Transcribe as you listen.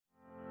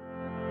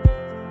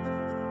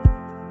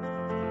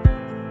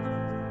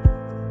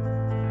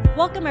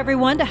Welcome,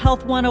 everyone, to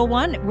Health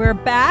 101. We're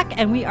back,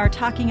 and we are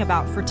talking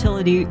about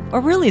fertility, or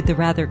really the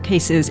rather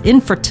case is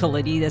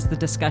infertility, as the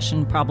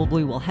discussion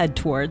probably will head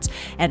towards.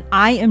 And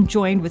I am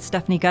joined with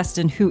Stephanie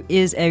Gustin, who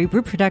is a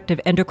reproductive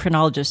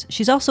endocrinologist.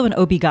 She's also an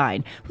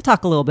OB-GYN. We'll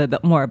talk a little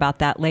bit more about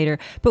that later.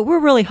 But we're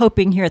really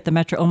hoping here at the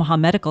Metro Omaha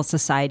Medical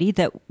Society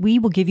that we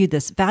will give you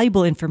this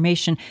valuable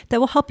information that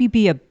will help you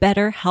be a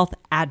better health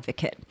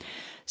advocate.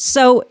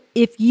 So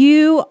if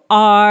you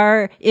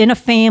are in a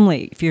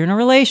family, if you're in a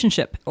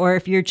relationship, or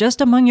if you're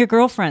just among your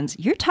girlfriends,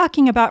 you're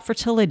talking about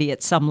fertility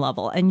at some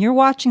level, and you're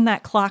watching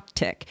that clock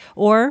tick,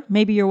 or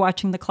maybe you're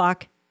watching the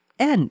clock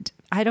end.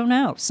 I don't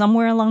know.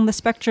 Somewhere along the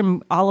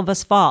spectrum, all of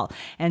us fall.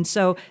 And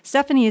so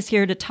Stephanie is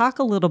here to talk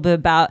a little bit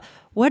about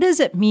what does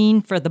it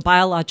mean for the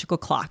biological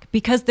clock?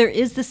 Because there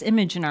is this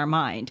image in our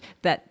mind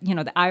that, you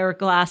know, the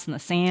hourglass and the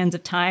sands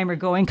of time are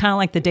going kind of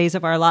like the Days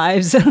of Our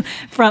Lives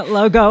front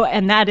logo,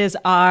 and that is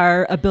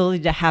our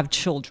ability to have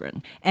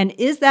children. And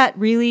is that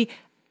really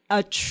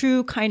a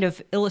true kind of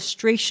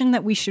illustration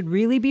that we should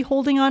really be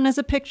holding on as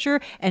a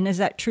picture? And is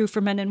that true for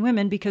men and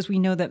women? Because we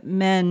know that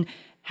men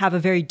have a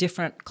very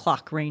different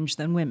clock range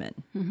than women.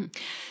 Mm-hmm.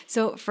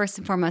 So first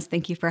and foremost,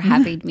 thank you for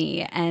having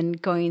me and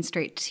going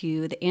straight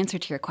to the answer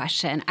to your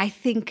question. I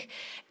think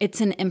it's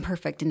an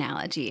imperfect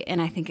analogy,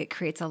 and I think it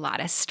creates a lot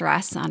of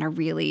stress on a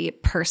really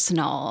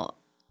personal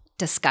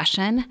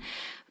discussion,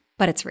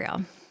 but it's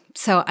real.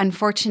 So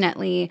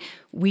unfortunately,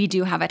 we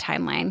do have a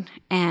timeline,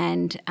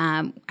 and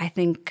I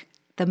think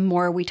the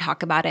more we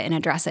talk about it and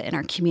address it in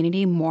our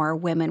community, more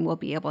women will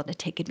be able to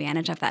take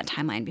advantage of that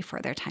timeline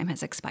before their time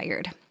has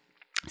expired.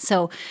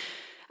 So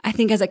I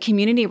think as a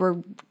community,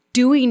 we're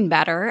doing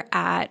better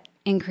at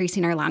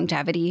increasing our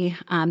longevity.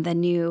 The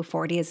new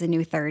 40 is the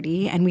new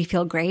 30, and we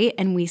feel great,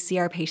 and we see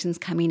our patients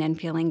coming in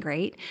feeling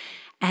great,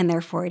 and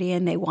they're 40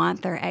 and they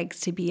want their eggs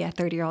to be a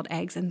 30-year-old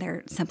eggs, and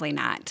they're simply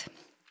not.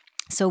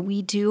 So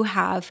we do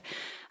have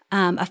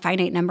a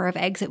finite number of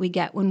eggs that we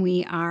get when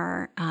we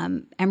are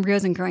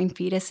embryos and growing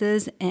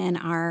fetuses in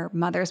our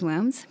mother's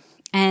wombs.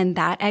 And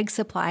that egg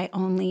supply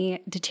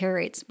only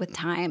deteriorates with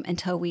time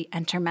until we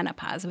enter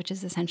menopause, which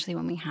is essentially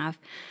when we have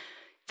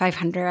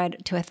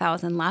 500 to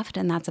 1,000 left,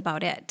 and that's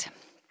about it.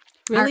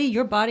 Really?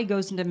 Your body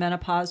goes into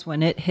menopause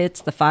when it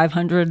hits the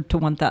 500 to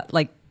 1,000,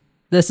 like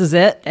this is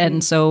it?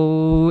 And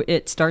so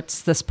it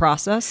starts this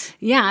process?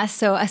 Yeah.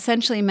 So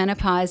essentially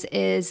menopause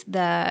is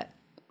the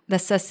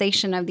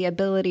cessation of the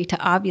ability to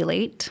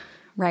ovulate,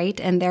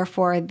 right? And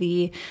therefore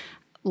the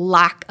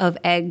lack of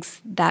eggs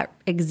that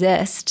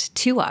exist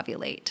to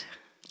ovulate.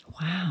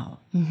 Wow.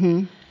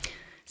 Mm-hmm.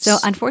 So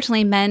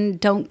unfortunately, men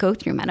don't go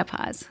through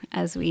menopause,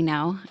 as we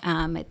know.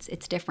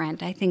 It's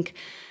different. I think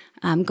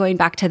going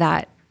back to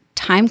that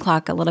time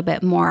clock a little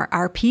bit more,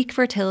 our peak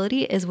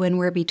fertility is when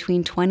we're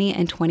between 20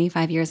 and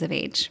 25 years of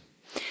age,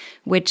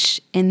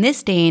 which in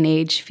this day and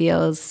age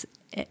feels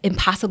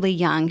impossibly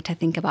young to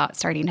think about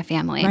starting a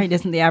family. Right.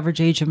 Isn't the average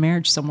age of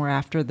marriage somewhere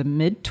after the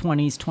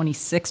mid-20s,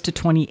 26 to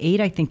 28,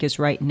 I think is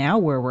right now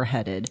where we're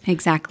headed.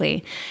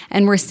 Exactly.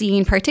 And we're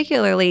seeing,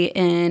 particularly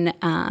in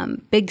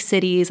big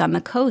cities on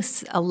the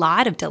coast, a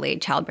lot of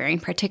delayed childbearing,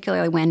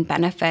 particularly when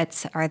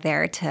benefits are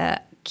there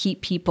to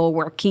keep people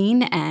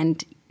working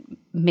and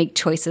make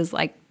choices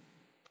like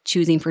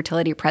choosing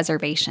fertility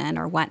preservation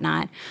or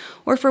whatnot,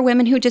 or for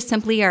women who just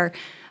simply are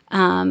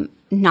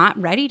not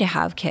ready to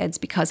have kids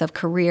because of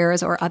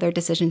careers or other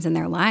decisions in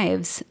their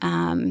lives.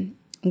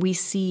 We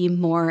see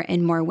more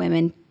and more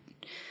women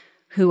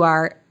who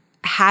are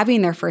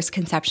having their first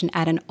conception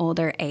at an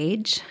older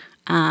age,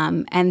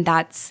 and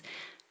that's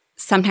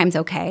sometimes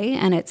okay,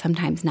 and it's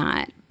sometimes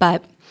not.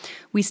 But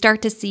we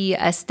start to see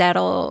a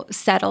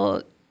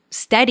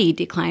steady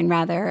decline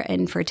rather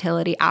in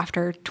fertility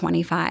after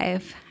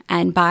 25.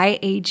 And by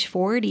age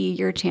 40,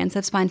 your chance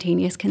of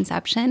spontaneous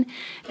conception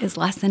is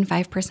less than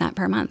 5%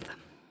 per month.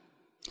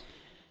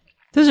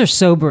 Those are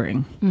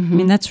sobering. Mm-hmm. I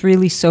mean, that's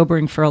really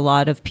sobering for a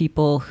lot of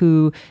people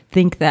who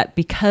think that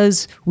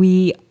because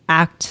we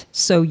act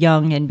so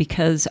young and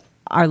because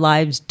our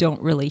lives don't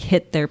really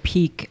hit their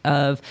peak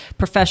of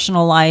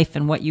professional life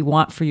and what you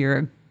want for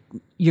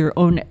your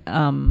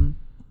own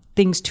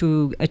things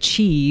to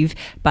achieve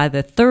by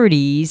the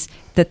 30s,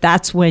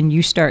 that's when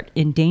you start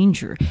in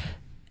danger.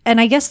 And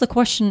I guess the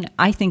question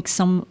I think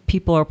some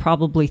people are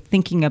probably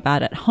thinking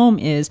about at home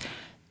is,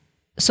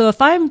 so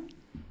if I'm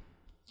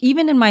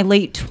even in my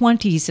late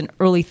 20s and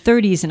early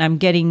 30s and I'm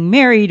getting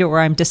married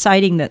or I'm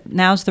deciding that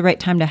now's the right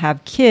time to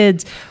have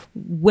kids,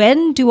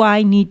 when do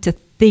I need to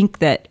think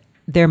that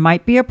there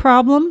might be a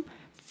problem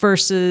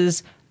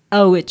versus,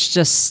 oh, it's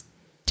just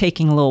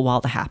taking a little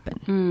while to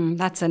happen?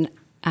 That's a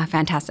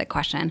fantastic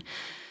question.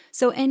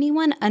 So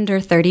anyone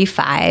under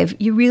 35,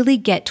 you really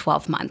get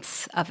 12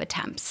 months of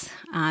attempts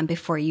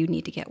before you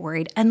need to get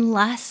worried,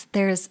 unless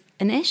there's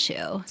an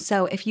issue.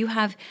 So if you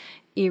have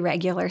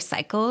irregular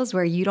cycles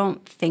where you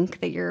don't think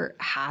that you're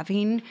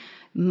having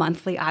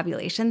monthly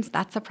ovulations,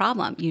 that's a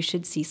problem. You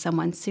should see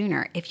someone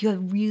sooner. If you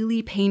have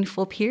really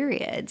painful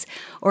periods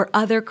or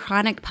other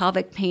chronic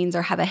pelvic pains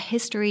or have a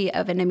history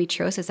of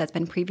endometriosis that's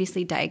been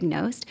previously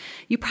diagnosed,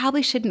 you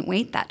probably shouldn't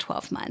wait that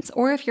 12 months.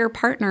 Or if your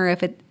partner,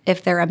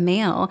 if they're a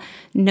male,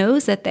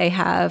 knows that they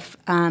have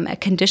a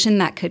condition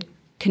that could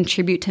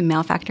contribute to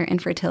male factor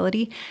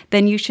infertility,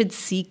 then you should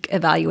seek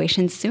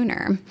evaluations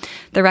sooner.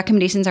 The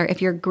recommendations are if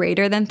you're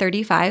greater than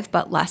 35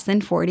 but less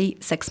than 40,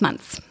 6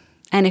 months.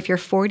 And if you're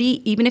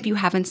 40, even if you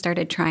haven't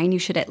started trying, you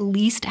should at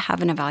least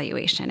have an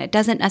evaluation. It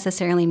doesn't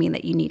necessarily mean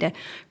that you need to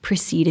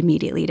proceed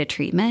immediately to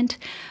treatment,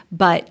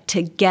 but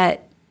to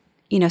get,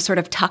 sort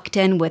of tucked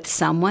in with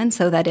someone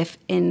so that if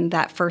in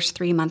that first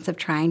 3 months of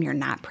trying you're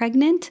not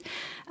pregnant,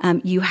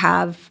 you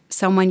have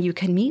someone you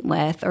can meet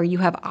with, or you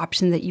have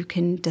options that you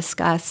can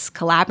discuss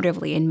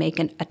collaboratively and make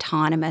an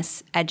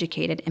autonomous,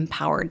 educated,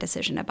 empowered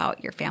decision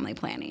about your family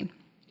planning.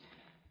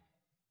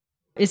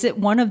 Is it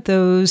one of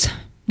those,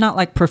 not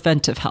like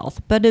preventive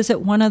health, but is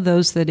it one of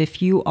those that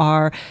if you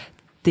are,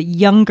 the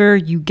younger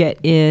you get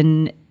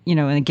in,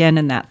 and again,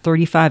 in that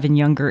 35 and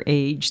younger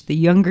age, the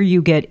younger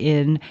you get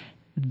in,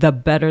 the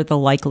better the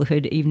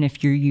likelihood, even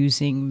if you're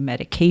using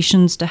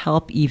medications to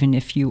help, even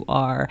if you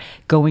are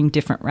going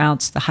different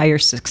routes, the higher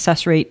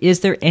success rate.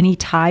 Is there any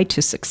tie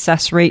to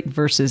success rate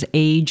versus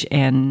age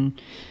and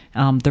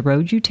the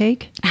road you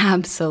take?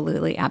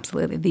 Absolutely.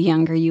 Absolutely. The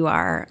younger you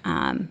are,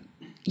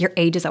 your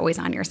age is always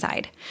on your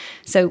side.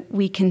 So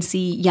we can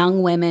see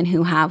young women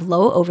who have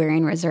low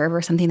ovarian reserve,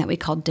 or something that we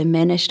call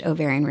diminished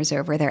ovarian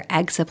reserve, where their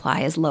egg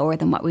supply is lower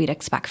than what we'd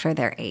expect for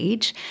their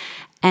age.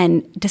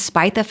 And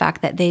despite the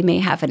fact that they may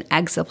have an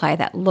egg supply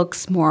that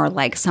looks more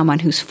like someone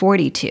who's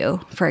 42,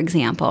 for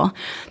example,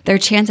 their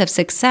chance of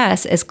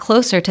success is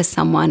closer to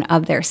someone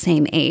of their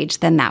same age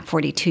than that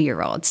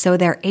 42-year-old. So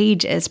their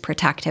age is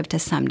protective to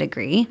some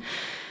degree.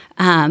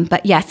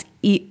 But yes,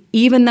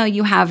 even though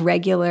you have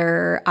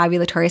regular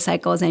ovulatory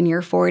cycles and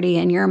you're 40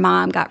 and your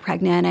mom got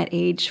pregnant at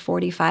age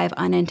 45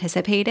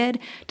 unanticipated,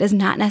 does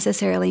not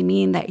necessarily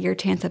mean that your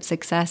chance of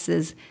success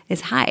is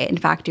high. In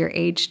fact, your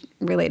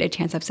age-related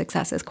chance of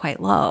success is quite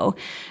low.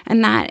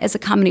 And that is a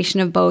combination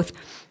of both.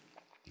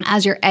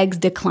 As your eggs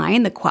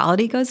decline, the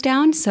quality goes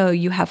down, so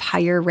you have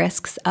higher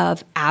risks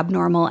of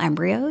abnormal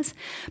embryos,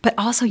 but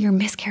also your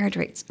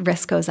miscarriage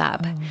risk goes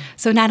up. Oh.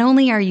 So not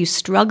only are you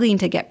struggling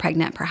to get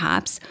pregnant,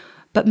 perhaps,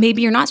 but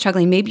maybe you're not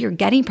struggling. Maybe you're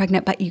getting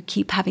pregnant, but you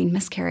keep having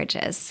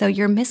miscarriages. So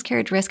your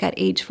miscarriage risk at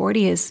age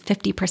 40 is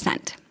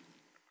 50%.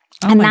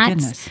 Oh, my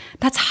goodness.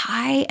 That's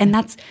high, and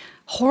that's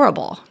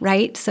horrible,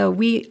 right? So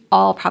we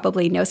all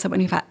probably know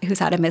someone who's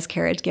had a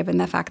miscarriage, given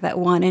the fact that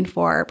 1 in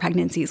 4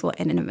 pregnancies will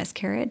end in a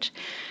miscarriage.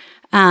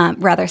 1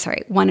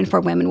 in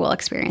 4 women will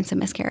experience a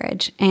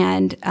miscarriage.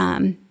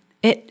 And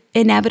it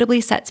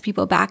inevitably sets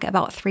people back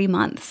about 3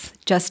 months,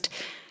 just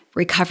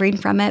recovering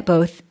from it,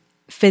 both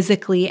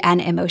physically and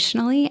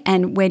emotionally.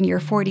 And when you're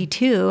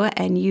 42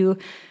 and you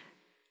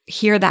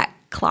hear that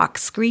clock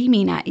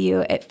screaming at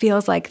you, it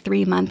feels like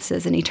 3 months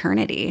is an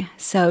eternity.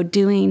 So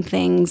doing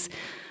things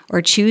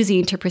or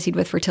choosing to proceed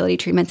with fertility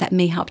treatments that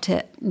may help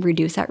to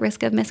reduce that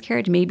risk of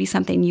miscarriage may be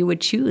something you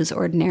would choose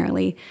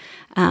ordinarily,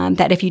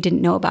 that if you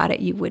didn't know about it,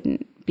 you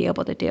wouldn't be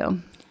able to do.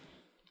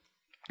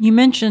 You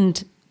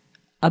mentioned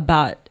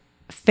about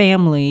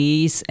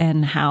families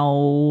and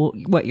how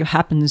what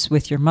happens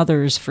with your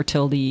mother's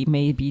fertility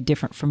may be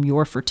different from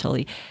your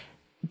fertility.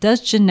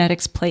 Does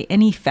genetics play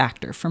any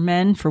factor for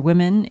men, for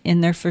women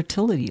in their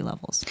fertility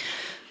levels?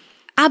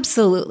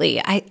 Absolutely.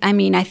 I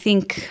mean, I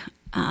think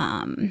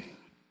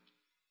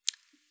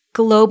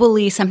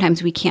globally,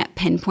 sometimes we can't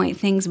pinpoint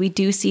things. We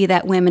do see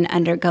that women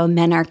undergo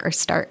menarche or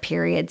start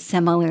periods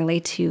similarly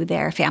to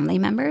their family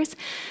members.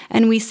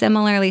 And we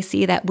similarly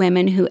see that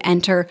women who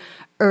enter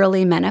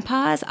early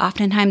menopause,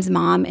 oftentimes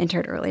mom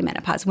entered early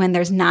menopause when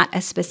there's not a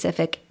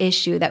specific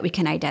issue that we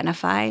can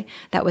identify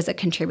that was a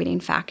contributing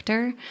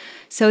factor.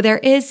 So there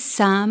is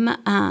some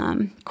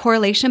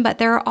correlation, but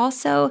there are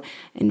also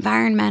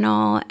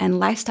environmental and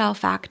lifestyle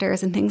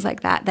factors and things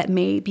like that that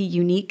may be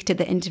unique to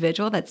the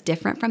individual, that's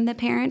different from the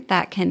parent,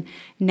 that can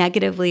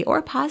negatively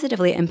or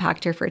positively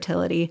impact your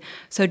fertility.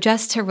 So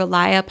just to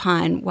rely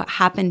upon what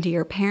happened to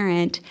your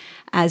parent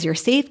as your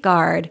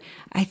safeguard,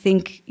 I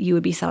think you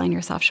would be selling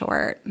yourself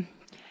short.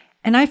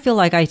 And I feel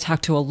like I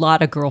talk to a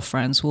lot of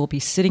girlfriends who will be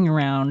sitting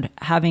around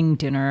having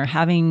dinner,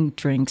 having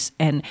drinks,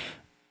 and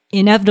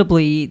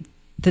inevitably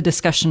the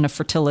discussion of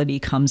fertility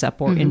comes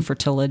up, or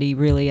infertility,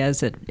 really,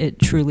 as it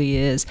truly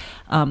is.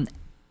 And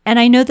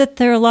I know that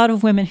there are a lot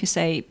of women who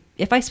say,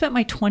 if I spent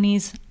my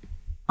 20s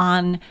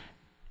on,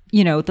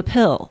 the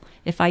pill,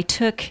 if I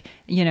took,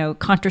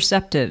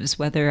 contraceptives,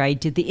 whether I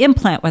did the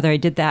implant, whether I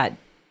did that,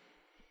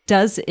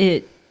 has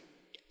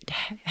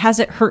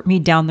it hurt me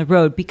down the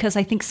road? Because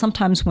I think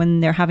sometimes when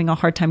they're having a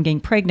hard time getting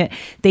pregnant,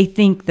 they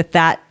think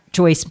that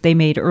choice they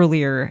made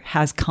earlier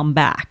has come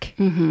back.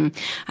 Mm-hmm.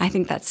 I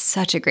think that's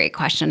such a great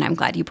question. I'm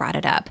glad you brought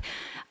it up.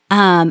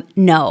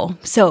 No.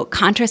 So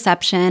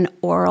contraception,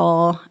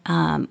 oral,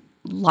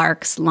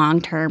 LARCs,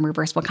 long-term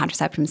reversible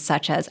contraceptives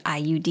such as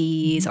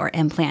IUDs or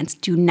implants,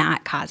 do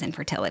not cause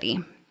infertility.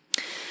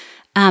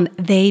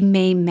 They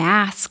may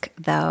mask,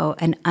 though,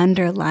 an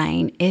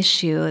underlying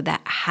issue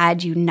that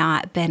had you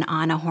not been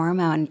on a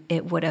hormone,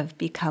 it would have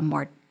become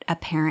more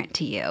apparent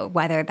to you,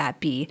 whether that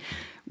be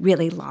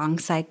really long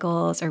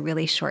cycles or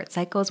really short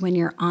cycles. When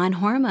you're on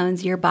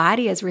hormones, your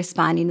body is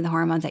responding to the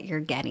hormones that you're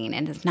getting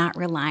and is not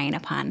relying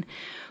upon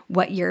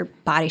what your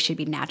body should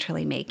be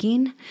naturally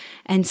making.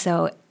 And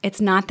so it's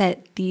not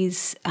that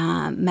these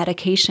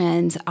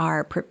medications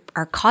are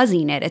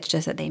causing it, it's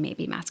just that they may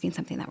be masking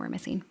something that we're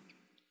missing.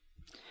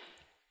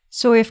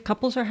 So if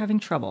couples are having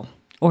trouble,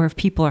 or if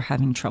people are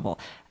having trouble,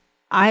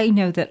 I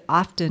know that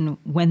often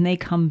when they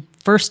come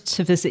first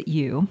to visit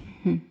you,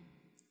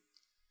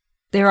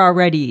 they're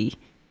already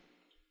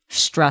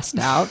stressed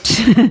out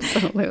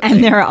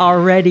and they're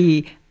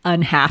already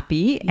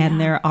unhappy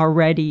and they're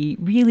already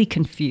really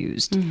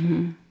confused.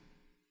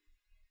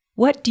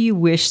 What do you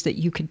wish that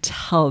you could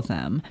tell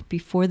them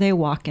before they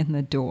walk in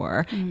the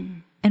door?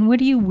 And what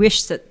do you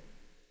wish that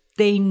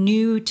they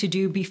knew to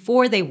do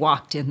before they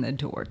walked in the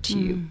door to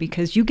you?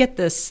 Because you get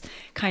this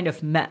kind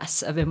of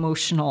mess of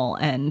emotional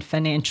and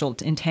financial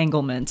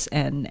entanglements,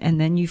 and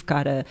then you've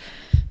got to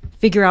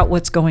figure out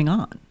what's going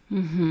on.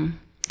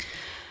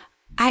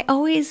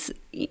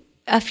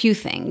 A few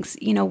things.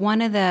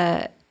 One of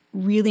the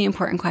really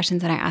important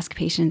questions that I ask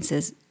patients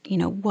is,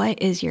 what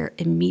is your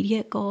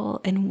immediate goal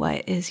and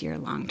what is your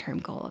long-term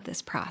goal of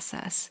this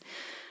process?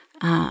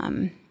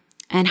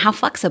 And how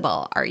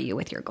flexible are you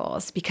with your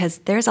goals? Because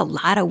there's a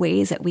lot of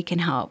ways that we can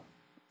help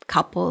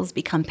couples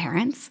become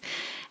parents.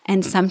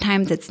 And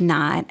sometimes it's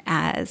not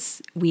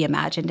as we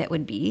imagined it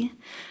would be.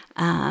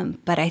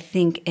 But I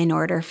think in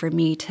order for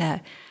me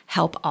to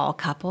help all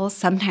couples,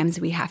 sometimes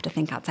we have to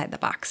think outside the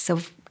box. So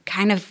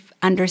kind of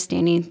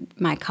understanding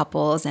my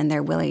couples and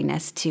their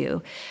willingness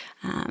to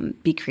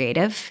be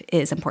creative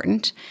is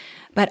important.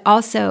 But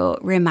also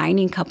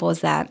reminding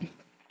couples that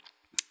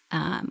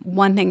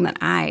one thing that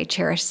I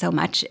cherish so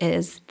much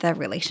is the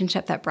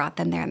relationship that brought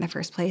them there in the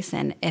first place.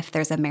 And if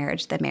there's a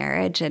marriage, the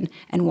marriage, and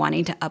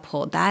wanting to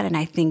uphold that. And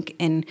I think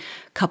in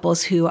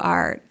couples who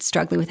are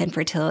struggling with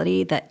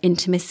infertility, the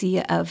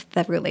intimacy of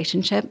the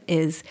relationship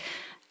is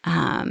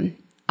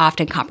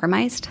often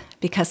compromised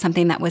because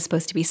something that was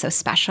supposed to be so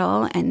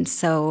special and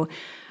so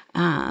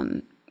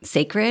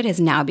sacred has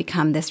now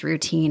become this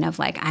routine of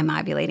like, I'm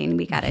ovulating,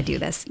 we got to do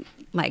this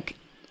like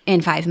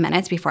in 5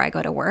 minutes before I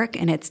go to work.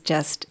 And it's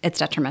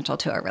detrimental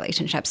to a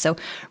relationship. So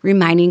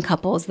reminding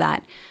couples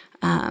that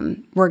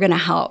we're going to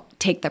help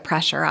take the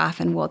pressure off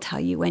and we'll tell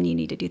you when you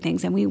need to do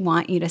things. And we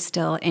want you to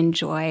still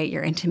enjoy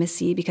your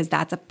intimacy because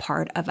that's a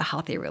part of a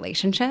healthy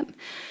relationship.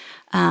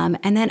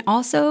 And then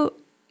also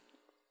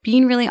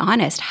being really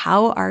honest.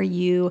 How are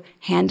you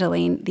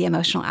handling the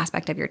emotional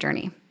aspect of your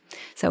journey?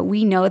 So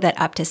we know that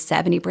up to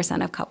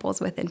 70% of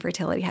couples with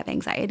infertility have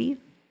anxiety.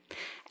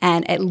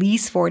 And at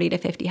least 40 to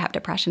 50 have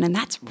depression. And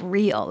that's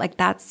real. Like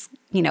that's,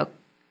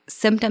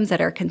 symptoms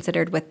that are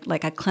considered with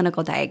like a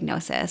clinical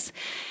diagnosis.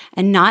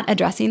 And not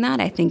addressing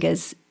that, I think,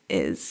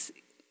 is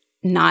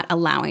not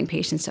allowing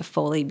patients to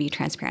fully be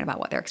transparent about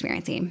what they're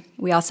experiencing.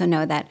 We also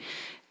know that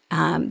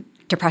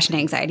depression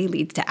and anxiety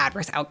leads to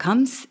adverse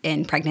outcomes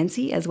in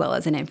pregnancy as well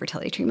as in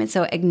infertility treatment.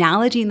 So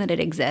acknowledging that it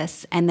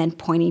exists and then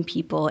pointing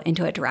people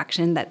into a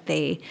direction that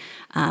they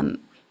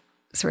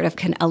sort of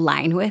can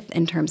align with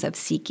in terms of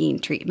seeking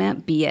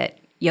treatment, be it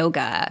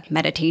yoga,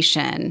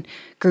 meditation,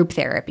 group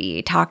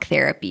therapy, talk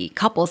therapy,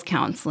 couples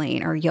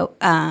counseling, or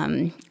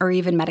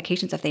even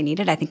medications if they need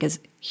it, I think is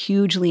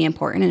hugely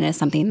important and is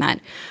something that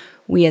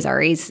we as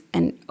RAs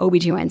and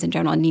OBGYNs in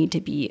general need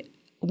to be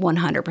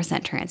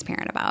 100%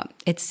 transparent about.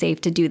 It's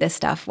safe to do this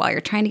stuff while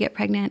you're trying to get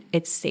pregnant.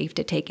 It's safe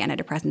to take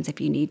antidepressants if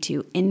you need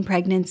to in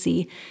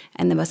pregnancy.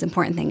 And the most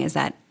important thing is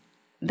that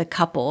the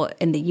couple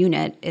in the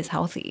unit is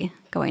healthy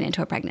going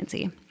into a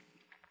pregnancy.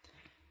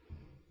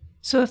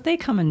 So if they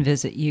come and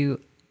visit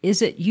you,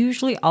 is it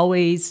usually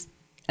always,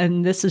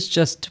 and this is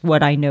just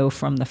what I know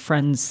from the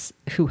friends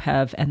who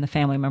have and the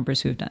family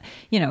members who've done,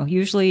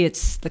 usually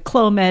it's the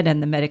Clomid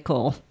and the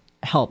medical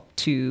help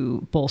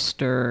to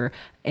bolster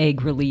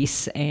egg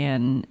release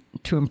and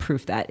to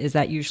improve that. Is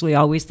that usually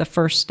always the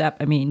first step?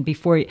 I mean,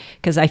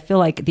 because I feel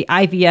like the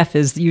IVF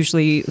is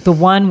usually the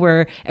one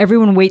where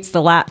everyone waits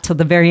till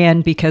the very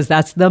end because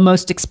that's the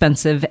most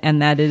expensive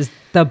and that is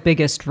the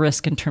biggest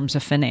risk in terms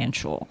of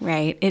financial.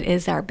 Right. It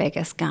is our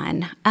biggest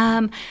gun.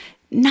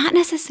 Not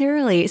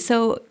necessarily.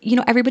 So,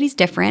 everybody's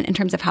different in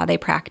terms of how they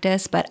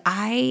practice, but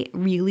I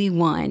really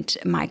want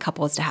my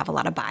couples to have a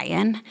lot of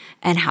buy-in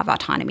and have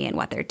autonomy in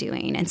what they're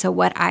doing. And so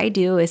what I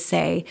do is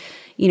say,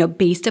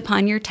 based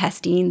upon your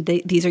testing,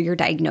 these are your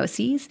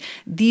diagnoses.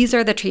 These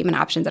are the treatment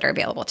options that are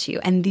available to you.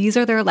 And these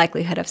are their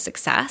likelihood of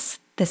success.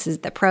 This is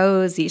the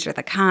pros. These are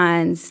the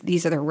cons.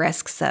 These are the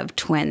risks of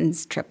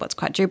twins, triplets,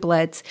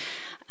 quadruplets.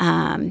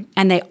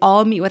 And they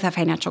all meet with a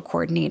financial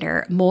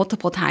coordinator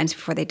multiple times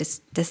before they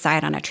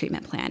decide on a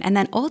treatment plan. And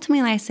then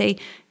ultimately I say,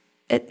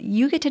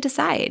 you get to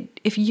decide.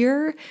 If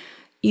you're,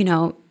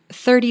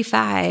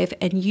 35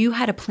 and you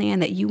had a plan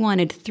that you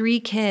wanted 3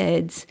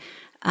 kids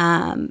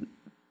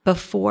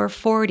before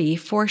 40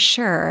 for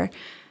sure,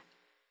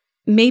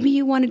 maybe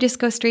you want to just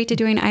go straight to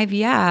doing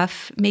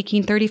IVF,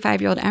 making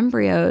 35-year-old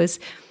embryos,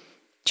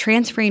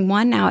 transferring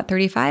one now at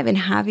 35 and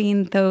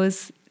having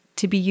those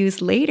to be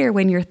used later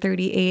when you're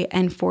 38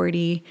 and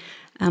 40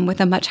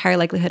 with a much higher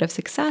likelihood of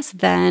success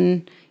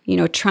than,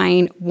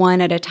 trying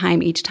one at a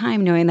time each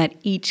time, knowing that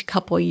each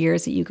couple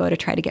years that you go to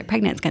try to get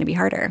pregnant is going to be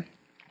harder.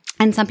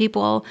 And some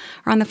people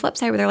are on the flip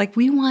side where they're like,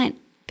 we want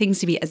things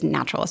to be as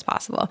natural as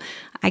possible.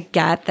 I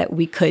get that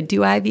we could do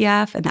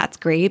IVF and that's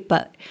great,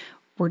 but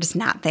we're just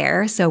not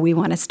there. So we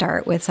want to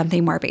start with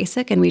something more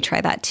basic, and we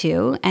try that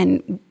too.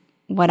 And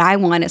what I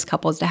want is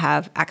couples to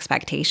have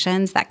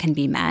expectations that can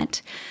be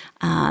met,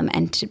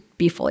 and to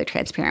be fully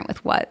transparent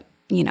with what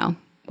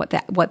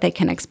they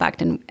can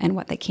expect and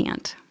what they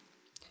can't.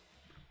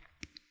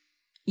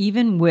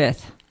 Even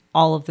with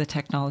all of the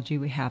technology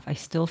we have, I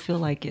still feel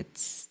like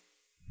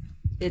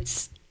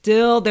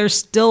there's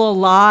still a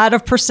lot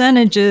of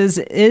percentages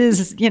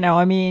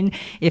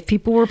if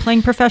people were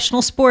playing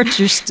professional sports,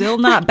 you're still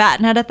not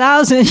batting at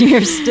 1,000.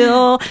 You're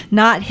still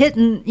not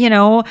hitting,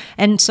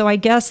 and so I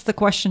guess the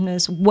question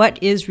is, what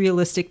is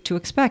realistic to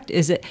expect?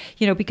 Is it,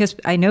 because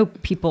I know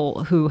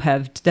people who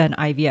have done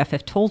IVF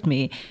have told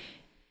me,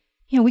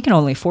 we can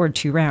only afford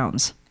 2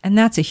 rounds. And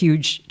that's a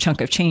huge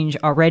chunk of change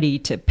already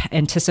to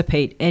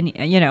anticipate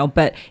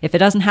but if it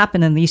doesn't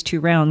happen in these 2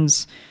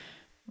 rounds,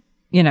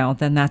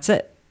 then that's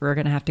it. We're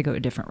going to have to go a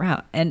different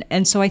route.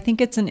 And so I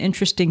think it's an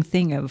interesting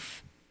thing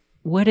of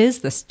what is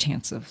this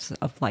chance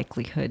of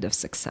likelihood of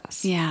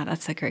success? Yeah,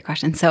 that's a great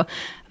question. So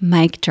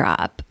mic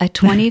drop, a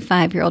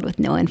 25-year-old with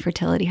no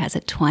infertility has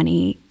a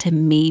 20 to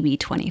maybe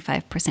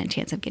 25%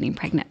 chance of getting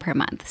pregnant per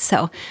month.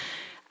 So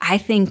I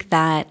think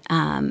that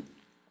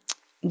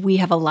we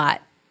have a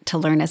lot to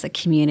learn as a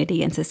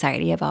community and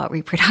society about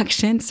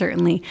reproduction.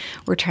 Certainly,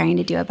 we're trying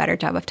to do a better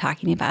job of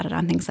talking about it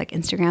on things like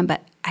Instagram,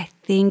 but I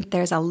think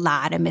there's a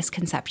lot of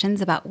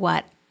misconceptions about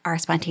what our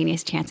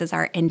spontaneous chances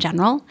are in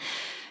general.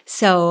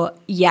 So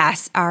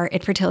yes, our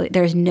infertility,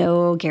 there's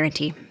no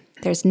guarantee.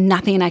 There's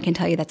nothing I can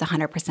tell you that's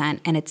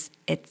 100%, and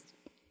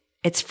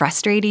it's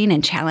frustrating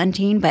and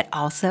challenging, but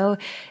also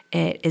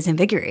it is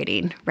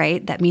invigorating,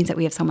 right? That means that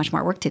we have so much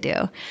more work to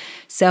do.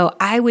 So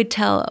I would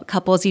tell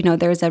couples,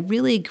 there's a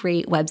really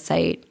great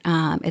website.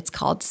 It's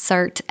called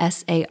SART,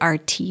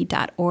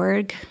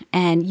 SART.org.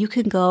 And you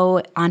can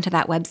go onto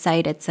that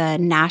website. It's a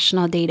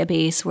national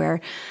database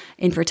where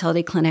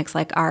infertility clinics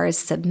like ours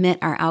submit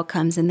our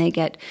outcomes, and they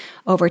get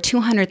over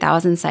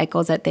 200,000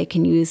 cycles that they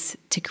can use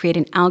to create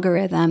an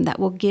algorithm that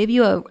will give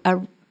you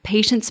a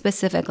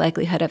patient-specific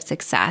likelihood of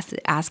success.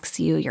 It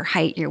asks you your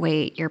height, your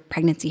weight, your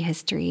pregnancy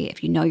history,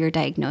 if you know your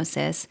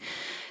diagnosis,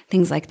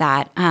 things like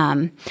that.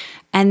 And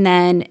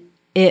then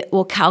it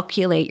will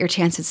calculate your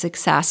chance of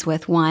success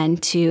with 1,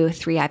 2,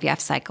 3 IVF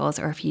cycles,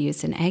 or if you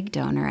use an egg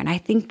donor. And I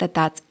think that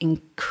that's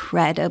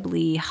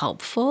incredibly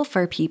helpful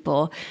for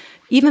people,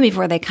 even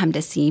before they come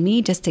to see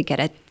me, just to get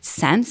a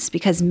sense,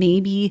 because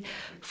maybe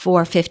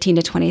for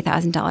 $15,000 to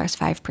 $20,000,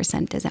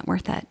 5% isn't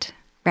worth it.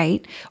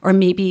 Right? Or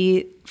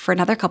maybe for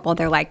another couple,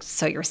 they're like,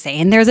 so you're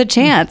saying there's a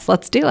chance,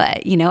 let's do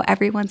it.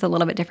 Everyone's a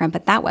little bit different,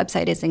 but that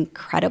website is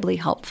incredibly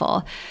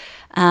helpful.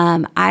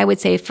 I would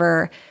say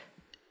for,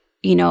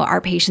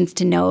 our patients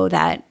to know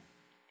that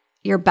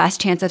your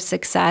best chance of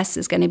success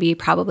is going to be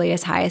probably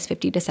as high as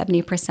 50 to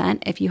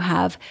 70% if you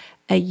have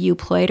a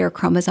euploid or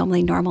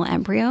chromosomally normal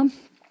embryo,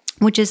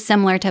 which is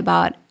similar to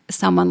about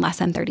someone less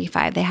than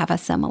 35. They have a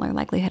similar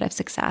likelihood of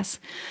success.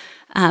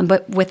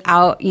 But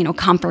without,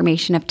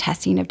 confirmation of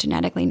testing of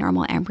genetically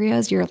normal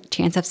embryos, your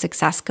chance of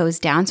success goes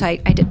down. So I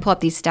did pull up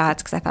these stats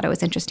because I thought it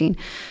was interesting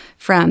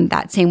from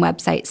that same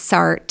website,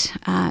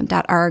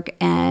 SART.org.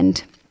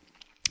 And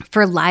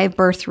for live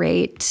birth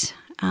rate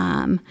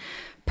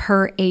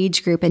per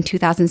age group in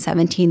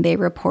 2017, they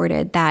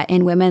reported that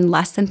in women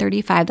less than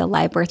 35, the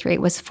live birth rate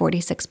was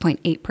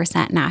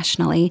 46.8%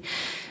 nationally.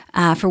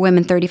 For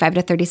women 35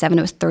 to 37,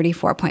 it was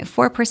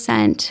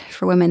 34.4%.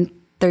 For women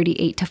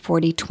 38 to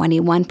 40,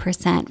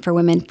 21%. For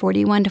women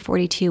 41 to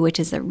 42, which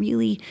is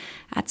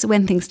that's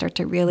when things start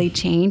to really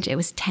change. It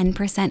was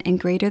 10%, and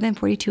greater than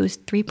 42 is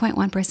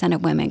 3.1%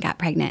 of women got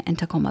pregnant and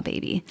took home a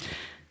baby.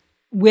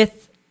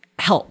 With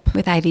help.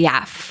 With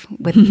IVF,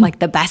 with like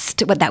the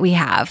best that we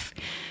have.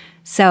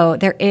 So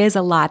there is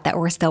a lot that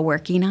we're still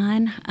working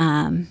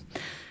on.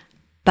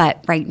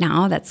 But right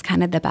now, that's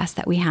kind of the best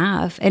that we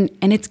have. And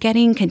it's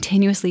getting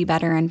continuously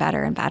better and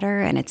better and better.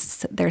 And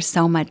there's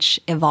so much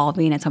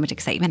evolving and so much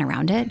excitement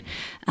around it.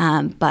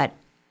 But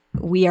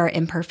we are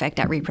imperfect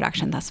at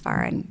reproduction thus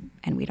far,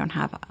 and we don't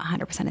have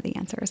 100% of the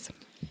answers.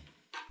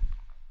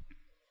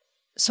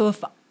 So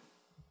if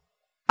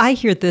I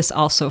hear this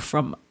also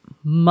from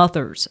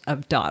mothers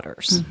of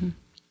daughters. Mm-hmm.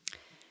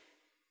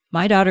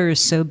 My daughter is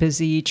so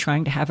busy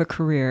trying to have a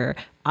career.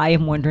 I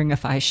am wondering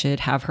if I should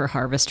have her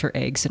harvest her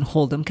eggs and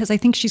hold them, because I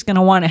think she's going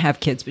to want to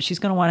have kids, but she's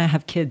going to want to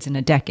have kids in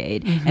a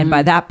decade. And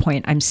by that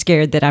point, I'm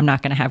scared that I'm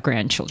not going to have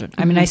grandchildren.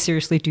 I mean, I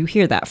seriously do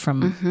hear that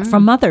from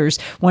mothers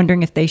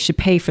wondering if they should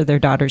pay for their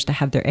daughters to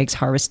have their eggs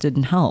harvested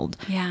and held.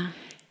 Yeah.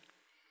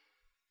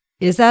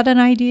 Is that an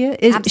idea?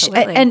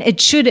 Absolutely. And it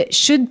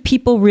should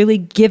people really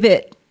give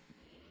it,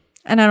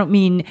 and I don't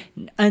mean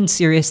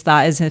unserious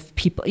thought, as if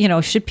people,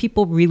 should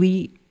people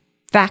really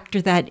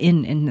factor that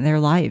in their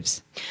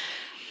lives?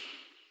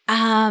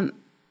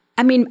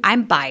 I mean,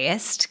 I'm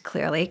biased,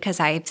 clearly, because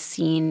I've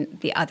seen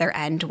the other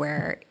end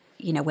where,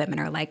 women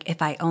are like,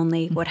 if I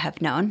only would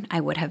have known, I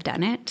would have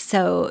done it.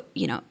 So,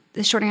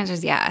 the short answer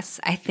is yes.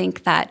 I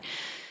think that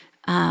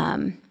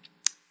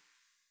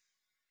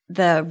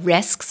the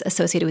risks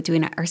associated with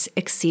doing it are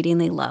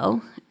exceedingly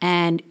low.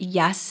 And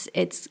yes,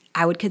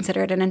 I would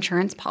consider it an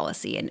insurance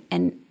policy.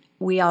 And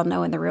we all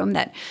know in the room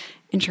that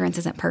insurance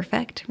isn't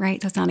perfect, right?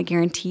 So it's not a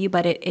guarantee,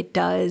 but it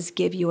does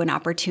give you an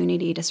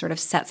opportunity to sort of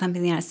set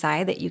something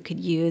aside that you could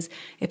use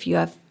if you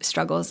have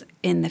struggles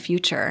in the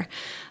future.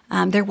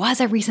 There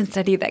was a recent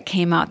study that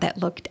came out that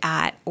looked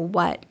at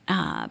what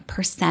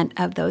percent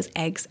of those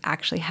eggs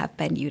actually have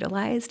been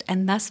utilized.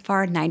 And thus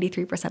far,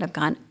 93% have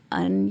gone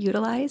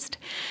unutilized.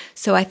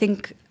 So I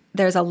think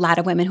there's a lot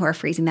of women who are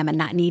freezing them and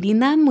not needing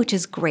them, which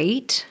is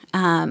great.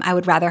 I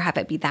would rather have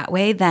it be that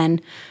way than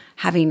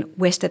having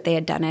wished that they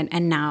had done it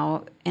and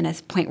now in a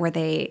point where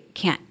they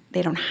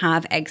don't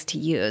have eggs to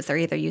use. They're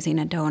either using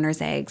a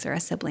donor's eggs or a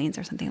sibling's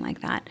or something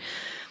like that.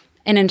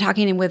 And in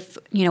talking with,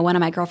 one of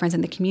my girlfriends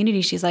in the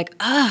community, she's like,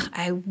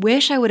 I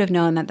wish I would have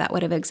known that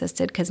would have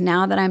existed, because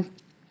now that I'm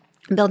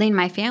building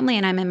my family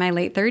and I'm in my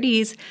late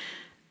 30s,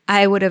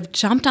 I would have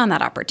jumped on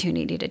that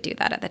opportunity to do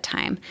that at the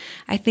time.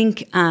 I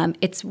think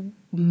it's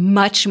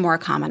much more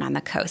common on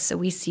the coast. So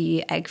we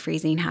see egg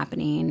freezing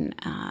happening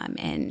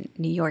in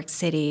New York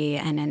City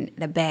and in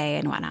the Bay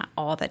and whatnot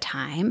all the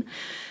time.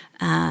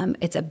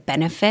 It's a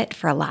benefit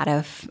for a lot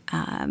of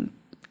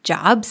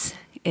jobs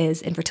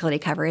is infertility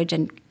coverage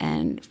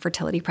and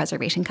fertility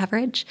preservation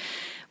coverage.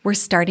 We're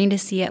starting to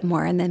see it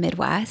more in the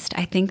Midwest.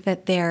 I think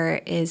that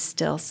there is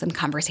still some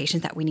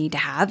conversations that we need to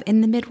have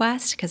in the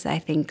Midwest, because I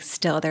think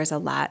still there's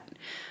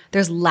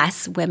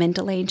less women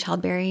delaying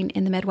childbearing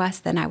in the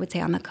Midwest than I would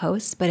say on the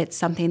coast, but it's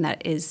something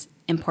that is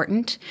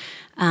important.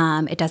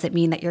 It doesn't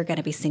mean that you're going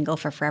to be single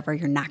for forever.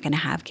 You're not going to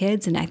have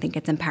kids. And I think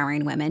it's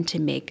empowering women to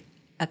make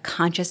a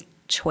conscious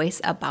choice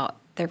about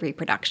their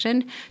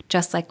reproduction,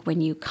 just like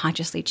when you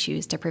consciously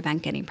choose to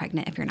prevent getting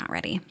pregnant if you're not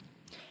ready.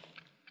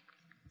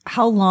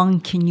 How long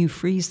can you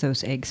freeze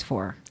those eggs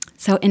for?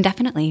 So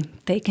indefinitely.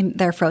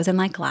 They're frozen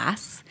like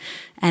glass,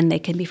 and they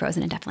can be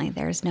frozen indefinitely.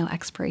 There's no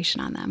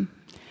expiration on them.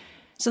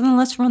 So then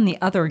let's run the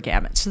other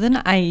gamut. So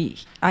then I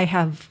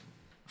have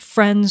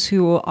friends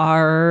who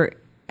are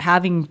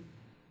having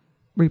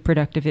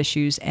reproductive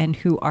issues and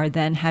who are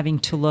then having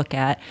to look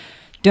at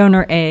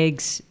donor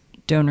eggs,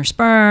 donor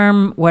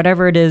sperm,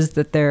 whatever it is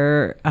that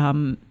they're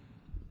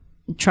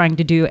trying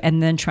to do,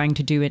 and then trying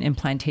to do an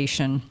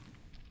implantation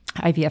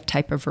IVF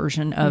type of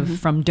version of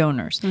from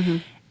donors. Mm-hmm.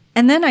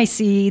 And then I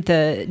see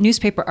the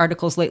newspaper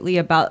articles lately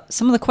about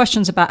some of the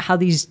questions about how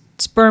these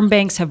sperm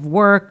banks have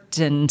worked,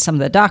 and some of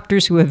the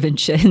doctors who have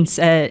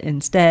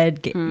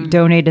instead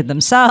donated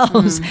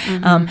themselves,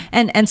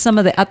 and some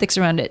of the ethics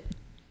around it.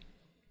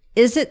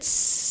 Is it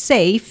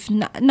safe?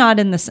 Not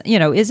in the,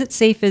 is it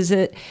safe? Is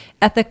it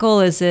ethical?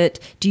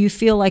 Do you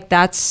feel like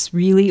that's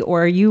really,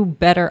 or are you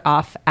better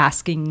off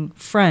asking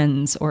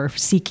friends or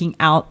seeking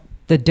out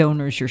the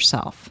donors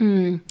yourself?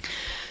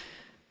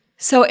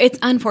 So it's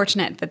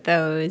unfortunate that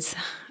those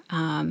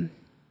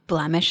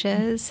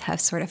blemishes have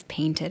sort of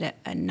painted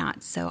a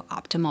not so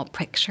optimal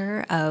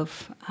picture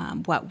of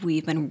what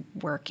we've been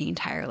working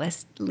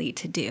tirelessly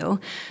to do.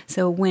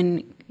 So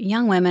when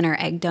young women are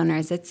egg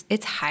donors,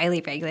 it's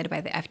highly regulated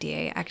by the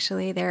FDA.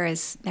 Actually, there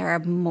are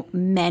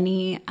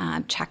many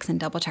checks and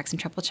double checks and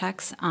triple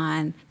checks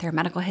on their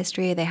medical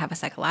history. They have a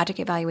psychologic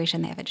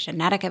evaluation. They have a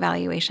genetic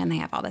evaluation. They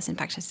have all this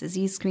infectious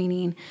disease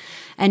screening.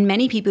 And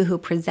many people who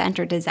present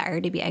or desire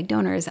to be egg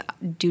donors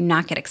do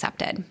not get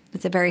accepted.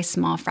 It's a very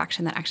small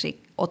fraction that actually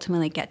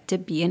ultimately get to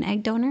be an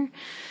egg donor.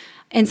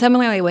 And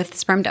similarly with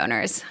sperm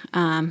donors,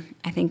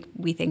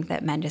 we think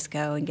that men just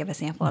go and give a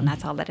sample and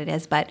that's all that it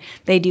is. But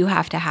they do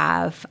have to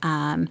have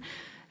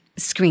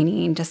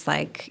screening, just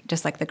like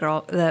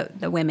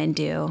the women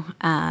do.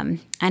 And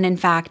in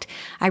fact,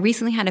 I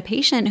recently had a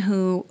patient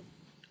who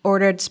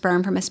ordered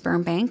sperm from a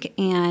sperm bank,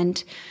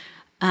 and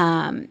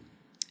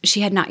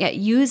she had not yet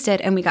used it,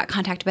 and we got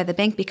contacted by the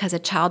bank because a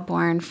child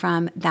born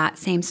from that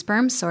same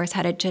sperm source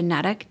had a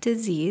genetic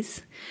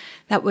disease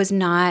that was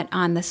not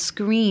on the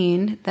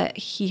screen that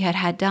he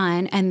had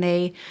done, and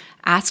they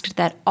asked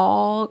that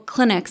all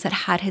clinics that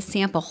had his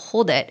sample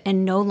hold it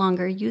and no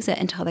longer use it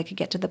until they could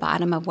get to the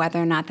bottom of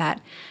whether or not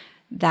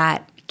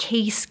that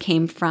case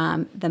came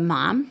from the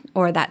mom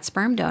or that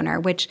sperm donor,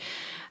 which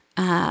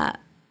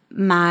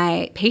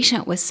my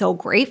patient was so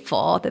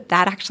grateful that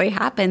actually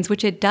happens,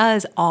 which it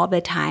does all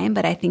the time.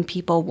 But I think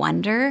people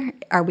wonder,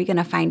 are we going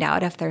to find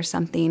out if there's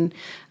something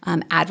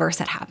adverse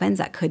that happens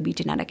that could be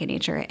genetic in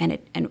nature? And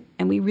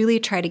we really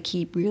try to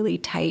keep really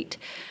tight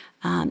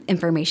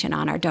information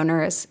on our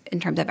donors in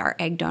terms of our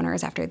egg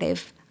donors after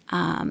they've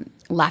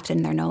left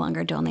and they're no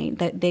longer donating.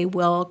 That they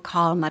will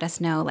call and let us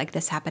know, like,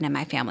 this happened in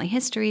my family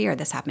history or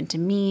this happened to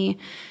me.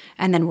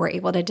 And then we're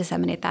able to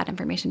disseminate that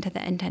information to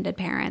the intended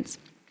parents.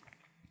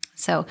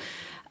 So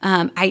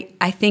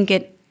I think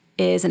it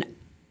is an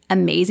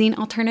amazing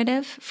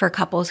alternative for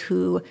couples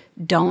who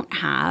don't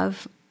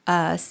have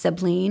a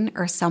sibling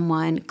or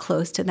someone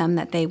close to them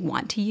that they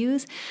want to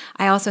use.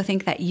 I also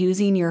think that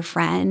using your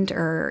friend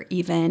or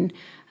even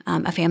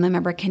a family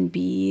member can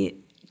be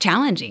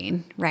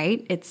challenging,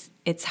 right?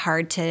 It's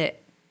hard to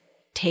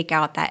take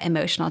out that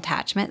emotional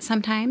attachment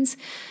sometimes.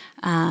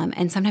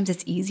 And sometimes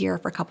it's easier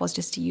for couples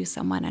just to use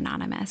someone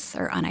anonymous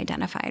or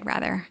unidentified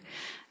rather.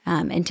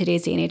 In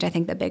today's day and age, I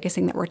think the biggest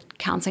thing that we're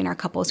counseling our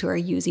couples who are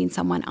using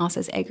someone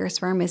else's egg or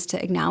sperm is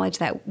to acknowledge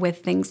that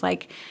with things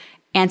like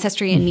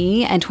Ancestry and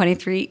Me and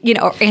 23,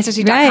 or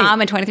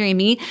Ancestry.com and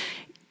 23andMe,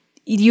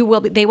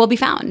 they will be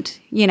found,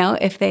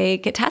 if they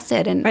get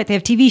tested. And right, they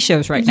have TV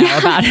shows right now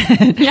about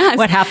it. Yes.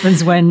 What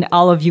happens when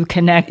all of you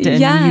connect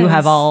and you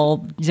have all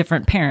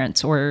different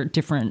parents or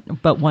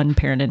different, but one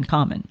parent in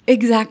common.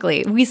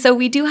 Exactly.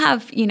 We do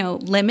have,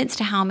 limits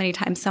to how many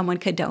times someone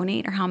could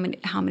donate or how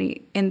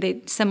many,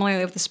 and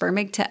similarly with the sperm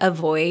egg, to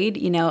avoid,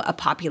 a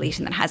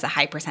population that has a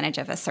high percentage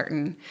of a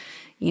certain,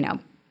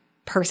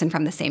 person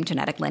from the same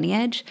genetic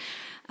lineage.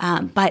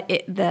 But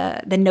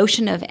the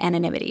notion of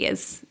anonymity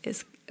is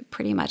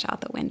pretty much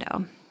out the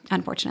window,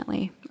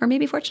 unfortunately, or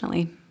maybe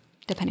fortunately,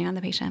 depending on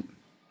the patient.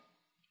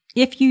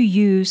 If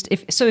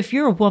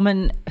you're a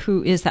woman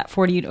who is that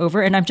 40 and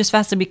over, and I'm just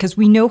fascinated because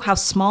we know how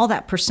small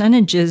that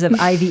percentage is of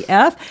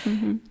IVF.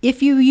 Mm-hmm.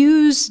 If you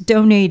use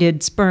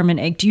donated sperm and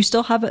egg, do you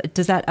still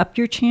does that up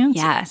your chance?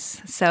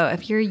 Yes. So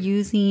if you're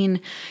using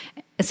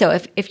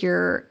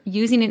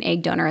an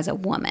egg donor as a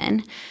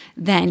woman,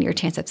 then your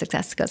chance of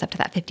success goes up to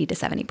that 50 to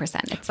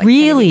 70%. It's like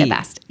really the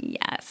best.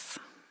 Yes.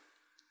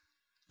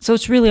 So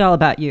it's really all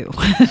about you.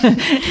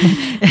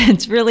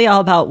 It's really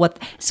all about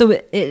so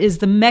it is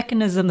the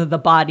mechanism of the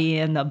body,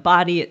 and the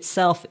body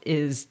itself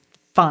is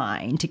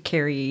fine to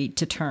carry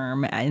to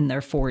term in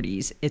their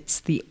 40s. It's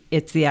the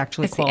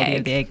actual quality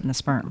of the egg and the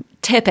sperm.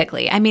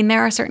 Typically. I mean,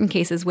 there are certain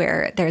cases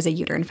where there's a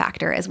uterine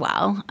factor as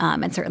well.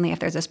 And certainly if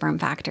there's a sperm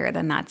factor,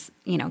 then that's,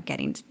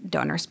 getting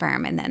donor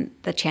sperm. And then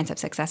the chance of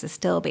success is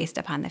still based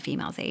upon the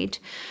female's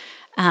age.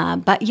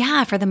 But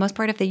yeah, for the most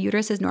part, if the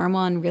uterus is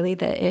normal, and really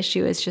the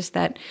issue is just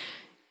that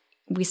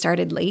we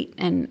started late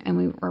and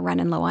we were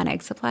running low on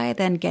egg supply,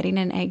 then getting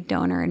an egg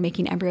donor and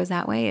making embryos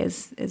that way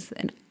is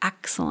an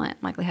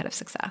excellent likelihood of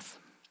success.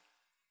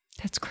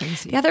 That's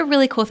crazy. The other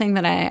really cool thing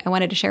that I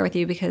wanted to share with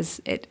you,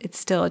 because it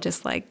still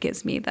just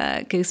gives me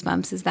the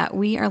goosebumps, is that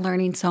we are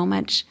learning so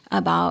much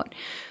about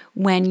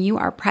when you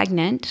are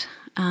pregnant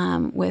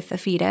with a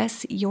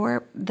fetus,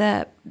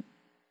 the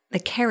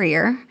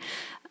carrier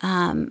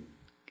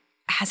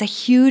has a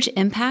huge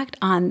impact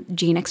on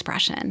gene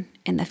expression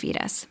in the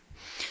fetus.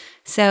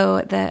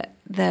 So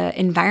the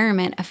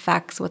environment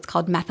affects what's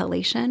called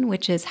methylation,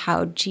 which is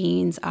how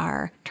genes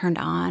are turned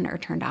on or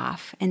turned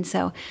off. And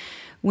so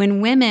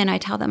when women, I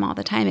tell them all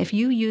the time, if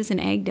you use an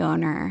egg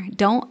donor,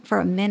 don't for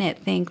a minute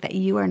think that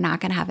you are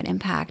not going to have an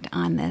impact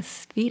on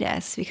this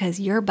fetus, because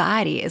your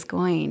body is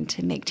going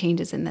to make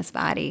changes in this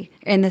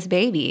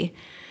baby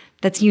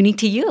that's unique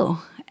to you,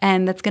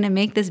 and that's going to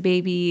make this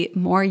baby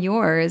more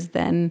yours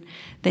than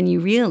you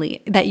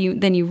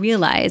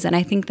realize. And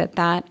I think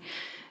that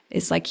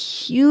is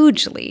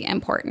hugely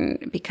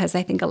important, because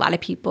I think a lot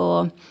of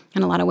people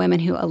and a lot of women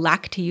who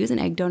elect to use an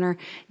egg donor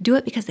do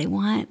it because they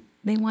want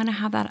to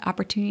have that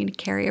opportunity to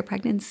carry a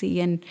pregnancy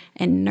and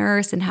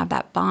nurse and have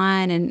that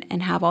bond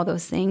and have all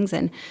those things.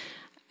 And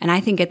I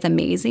think it's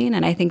amazing.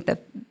 And I think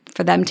that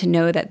for them to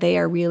know that they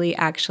are really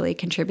actually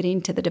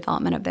contributing to the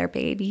development of their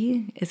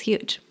baby is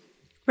huge.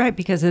 Right,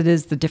 because it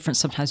is the difference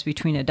sometimes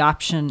between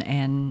adoption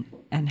and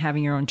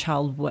having your own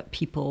child, what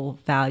people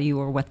value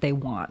or what they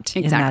want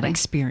in that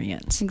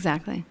experience.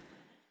 Exactly.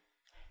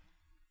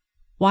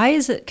 Why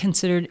is it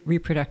considered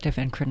reproductive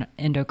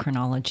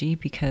endocrinology?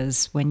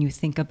 Because when you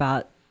think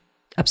about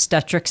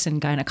obstetrics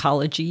and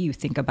gynecology, you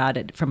think about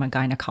it from a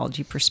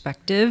gynecology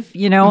perspective,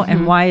 mm-hmm.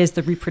 And why is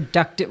the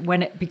reproductive,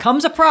 when it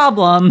becomes a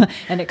problem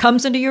and it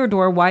comes into your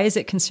door, why is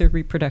it considered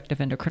reproductive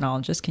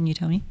endocrinologist? Can you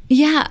tell me?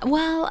 Yeah,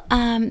 well,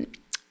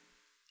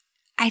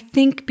 I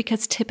think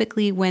because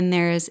typically when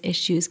there's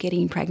issues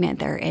getting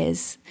pregnant,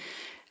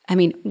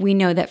 we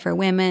know that for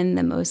women,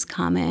 the most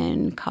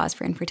common cause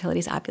for infertility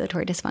is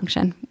ovulatory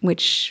dysfunction,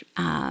 which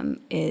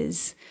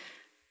is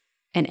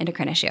an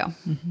endocrine issue,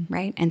 mm-hmm.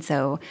 right? And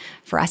so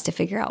for us to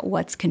figure out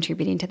what's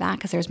contributing to that,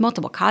 because there's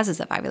multiple causes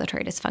of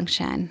ovulatory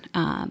dysfunction,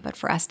 but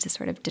for us to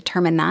sort of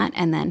determine that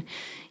and then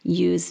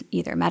use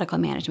either medical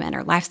management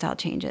or lifestyle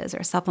changes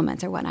or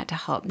supplements or whatnot to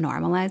help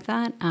normalize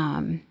that,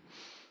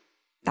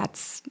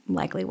 that's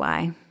likely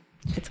why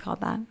it's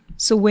called that.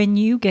 So when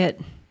you get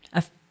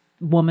a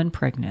woman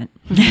pregnant,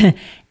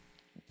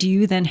 do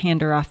you then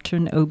hand her off to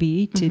an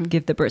OB to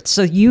give the birth?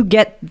 So you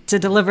get to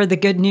deliver the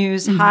good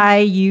news. Hi,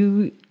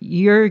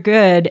 you're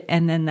good.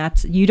 And then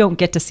you don't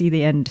get to see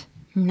the end.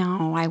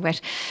 No, I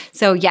wish.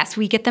 So yes,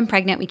 we get them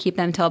pregnant. We keep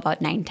them till about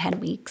 9-10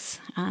 weeks,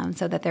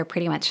 so that they're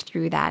pretty much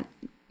through that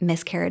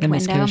miscarriage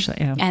window.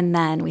 Yeah. And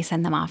then we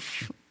send them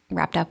off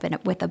wrapped up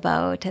with a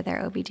bow to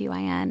their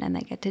OBGYN, and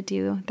they get to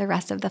do the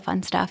rest of the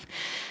fun stuff.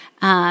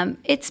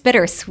 It's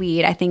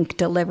bittersweet. I think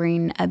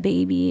delivering a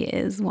baby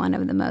is one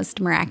of the most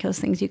miraculous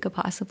things you could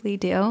possibly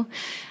do.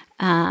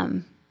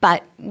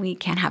 But we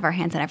can't have our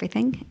hands on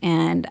everything.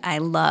 And I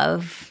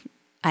love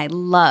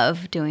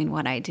doing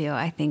what I do.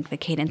 I think the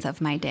cadence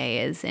of my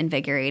day is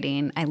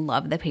invigorating. I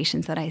love the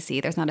patients that I see.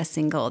 There's not a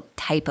single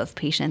type of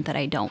patient that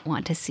I don't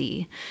want to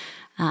see.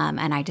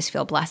 And I just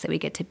feel blessed that we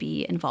get to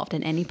be involved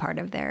in any part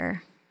of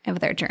their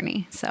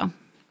journey. So,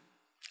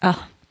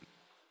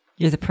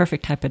 you're the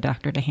perfect type of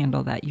doctor to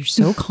handle that. You're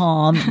so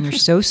calm and you're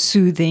so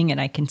soothing.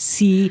 And I can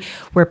see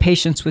where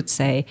patients would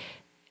say,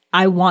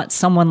 I want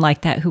someone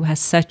like that who has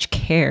such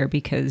care,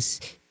 because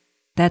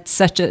that's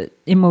such an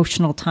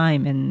emotional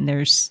time, and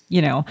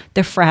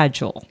they're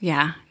fragile.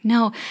 Yeah.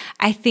 No,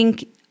 I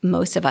think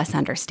most of us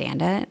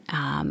understand it.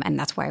 And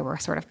that's why we're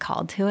sort of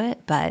called to it.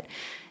 But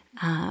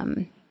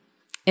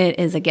it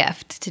is a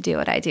gift to do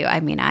what I do. I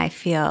mean, I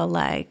feel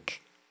like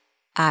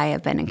I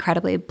have been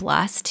incredibly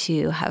blessed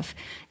to have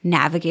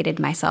navigated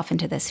myself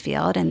into this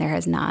field, and there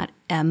is not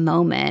a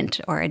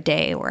moment or a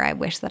day where I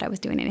wish that I was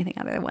doing anything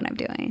other than what I'm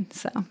doing.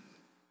 So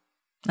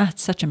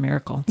that's such a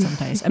miracle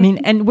sometimes. I mean,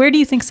 and where do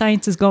you think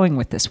science is going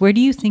with this? Where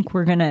do you think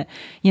we're going to,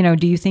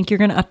 do you think you're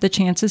going to up the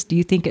chances? Do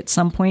you think at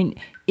some point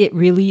it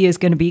really is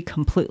going to be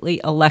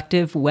completely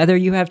elective, whether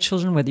you have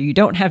children, whether you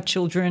don't have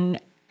children,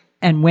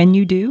 and when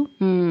you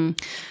do?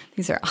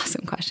 These are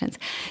awesome questions.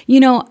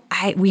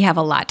 We have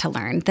a lot to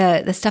learn.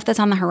 The stuff that's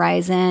on the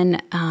horizon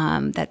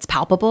that's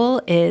palpable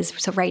is,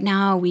 so right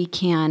now we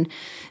can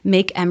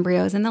make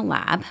embryos in the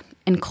lab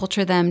and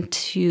culture them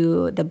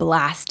to the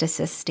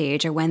blastocyst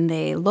stage, or when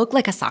they look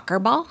like a soccer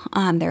ball.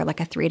 They're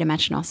like a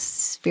 3-dimensional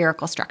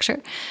spherical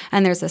structure.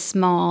 And there's a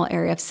small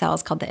area of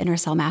cells called the inner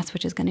cell mass,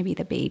 which is going to be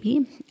the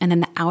baby. And then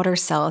the outer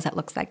cells that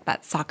looks like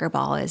that soccer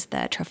ball is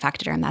the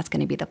trophectoderm. That's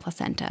going to be the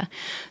placenta.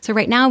 So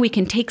right now we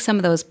can take some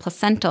of those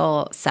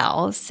placental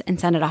cells and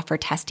send it off for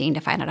testing to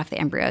find out if the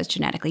embryo is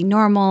genetically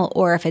normal,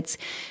 or if it's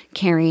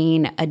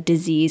carrying a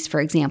disease,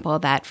 for example,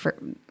 that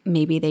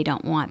maybe they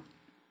don't want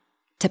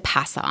to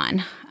pass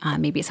on.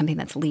 Maybe it's something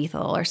that's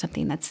lethal or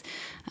something that's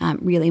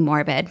really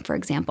morbid, for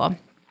example.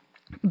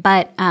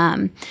 But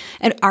and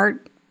our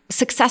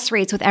success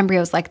rates with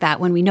embryos like that,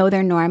 when we know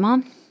they're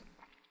normal,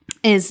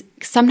 is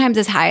sometimes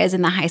as high as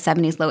in the high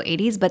 70s, low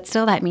 80s, but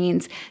still that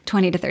means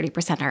 20 to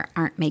 30%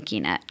 aren't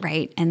making it,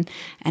 right? And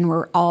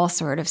we're all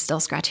sort of still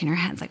scratching our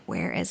heads like,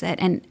 where is it?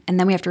 And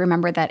then we have to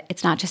remember that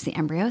it's not just the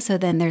embryo. So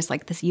then there's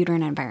like this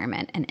uterine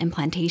environment and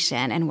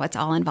implantation and what's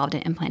all involved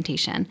in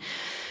implantation.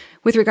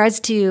 With regards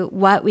to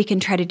what we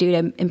can try to do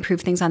to improve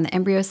things on the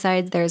embryo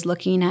side, there's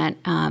looking at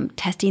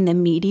testing the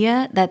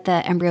media that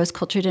the embryo is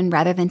cultured in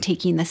rather than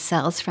taking the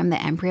cells from the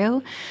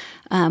embryo,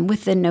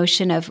 with the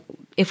notion of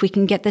if we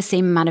can get the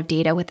same amount of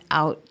data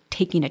without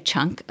taking a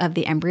chunk of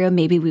the embryo,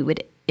 maybe we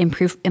would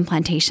improve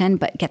implantation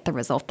but get the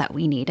result that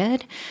we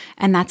needed.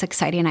 And that's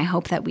exciting. I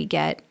hope that we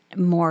get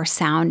more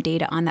sound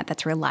data on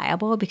that's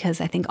reliable, because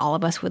I think all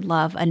of us would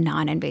love a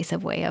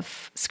non-invasive way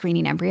of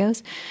screening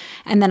embryos.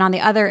 And then on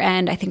the other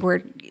end, I think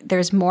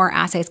there's more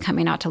assays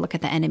coming out to look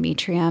at the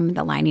endometrium,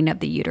 the lining of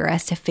the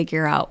uterus, to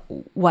figure out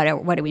what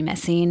are we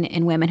missing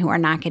in women who are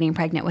not getting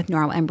pregnant with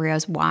normal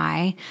embryos.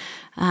 Why?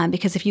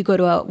 Because if you go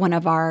to one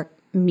of our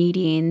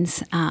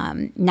meetings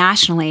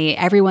nationally,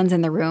 everyone's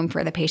in the room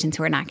for the patients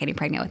who are not getting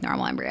pregnant with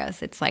normal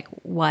embryos. It's like,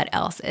 what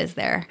else is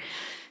there?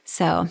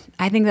 So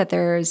I think that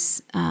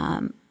there's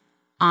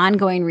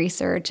ongoing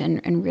research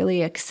and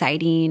really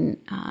exciting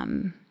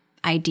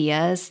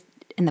ideas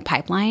in the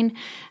pipeline.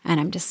 And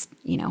I'm just,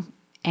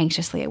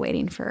 anxiously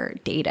awaiting for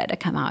data to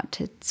come out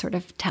to sort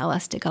of tell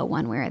us to go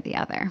one way or the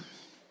other.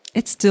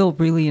 It's still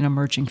really an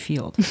emerging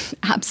field.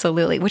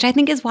 Absolutely. Which I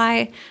think is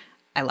why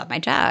I love my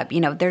job.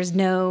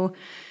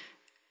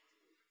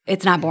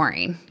 It's not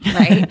boring,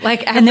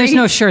 right? And there's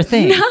no sure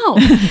thing. No.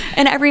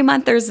 And every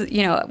month there's,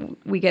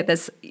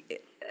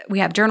 we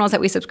have journals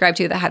that we subscribe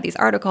to that have these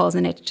articles,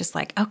 and it's just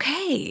like,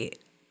 okay,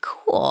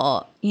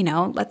 cool.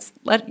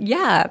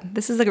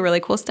 This is like a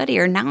really cool study,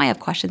 or now I have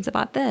questions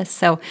about this.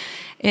 So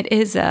it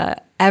is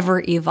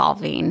ever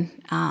evolving.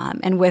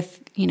 And with,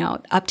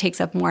 uptakes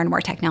of more and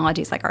more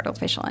technologies like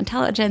artificial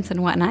intelligence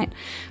and whatnot,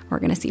 we're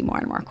going to see more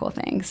and more cool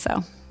things.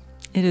 So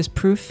it is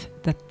proof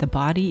that the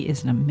body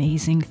is an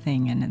amazing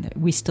thing, and that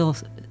we still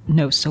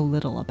know so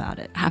little about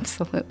it.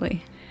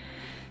 Absolutely.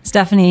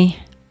 Stephanie,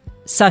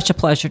 Such a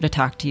pleasure to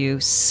talk to you.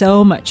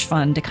 So much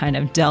fun to kind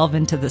of delve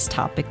into this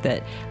topic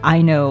that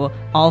I know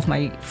all of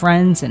my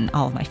friends and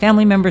all of my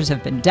family members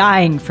have been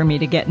dying for me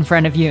to get in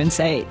front of you and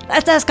say,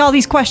 let's ask all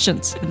these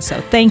questions. And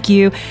so thank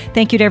you.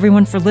 Thank you to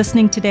everyone for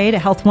listening today to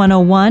Health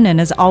 101. And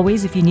as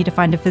always, if you need to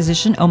find a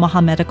physician,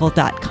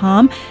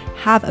 omahamedical.com.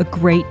 Have a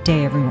great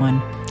day,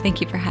 everyone. Thank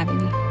you for having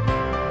me.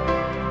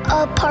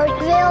 A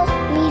Parkville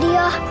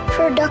Media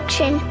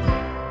Production.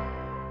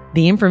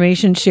 The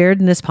information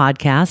shared in this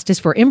podcast is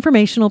for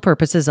informational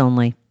purposes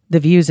only. The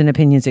views and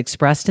opinions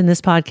expressed in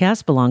this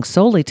podcast belong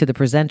solely to the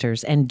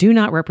presenters and do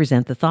not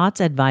represent the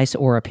thoughts, advice,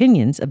 or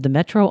opinions of the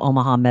Metro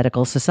Omaha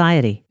Medical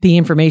Society. The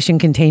information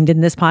contained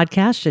in this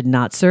podcast should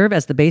not serve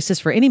as the basis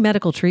for any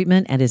medical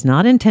treatment and is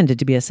not intended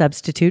to be a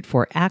substitute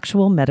for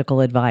actual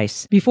medical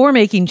advice. Before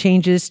making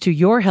changes to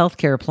your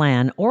healthcare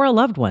plan or a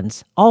loved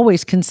one's,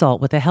 always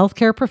consult with a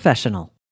healthcare professional.